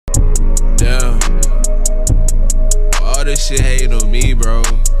this shit hating on me, bro.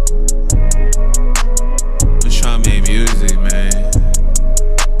 I'm trying to make music, man.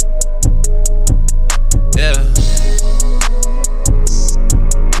 Yeah.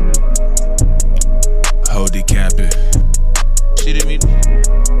 Hold decap it. She did me.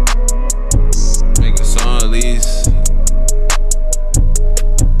 Make a song at least.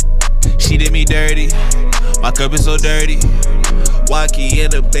 She did me dirty. My cup is so dirty. Wacky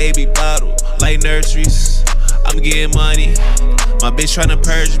in a baby bottle, like nurseries. I'm getting money. My bitch tryna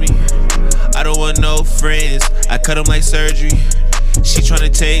purge me. I don't want no friends. I cut them like surgery. She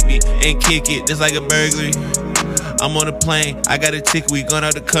tryna take me and kick it just like a burglary. I'm on a plane. I got a ticket. We going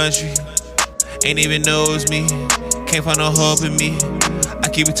out the country. Ain't even knows me. Can't find no hope in me. I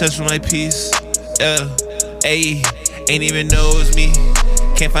keep in touch with my peace. Yeah. Ayy. Ain't even knows me.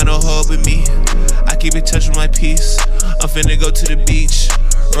 Can't find no hope in me. I keep in touch with my peace. I'm finna go to the beach,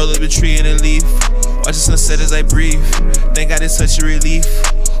 roll up a tree and a leaf, watch the sunset as I breathe. Thank God it's such a relief.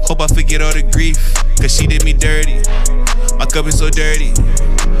 Hope I forget all the grief, cause she did me dirty. My cup is so dirty.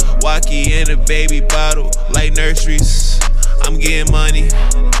 Wacky in a baby bottle, like nurseries. I'm getting money.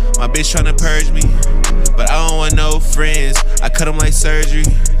 My bitch tryna purge me, but I don't want no friends. I cut them like surgery.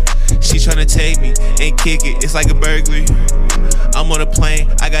 She tryna take me and kick it, it's like a burglary. I'm on a plane,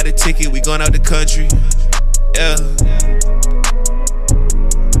 I got a ticket, we going out the country. Yeah.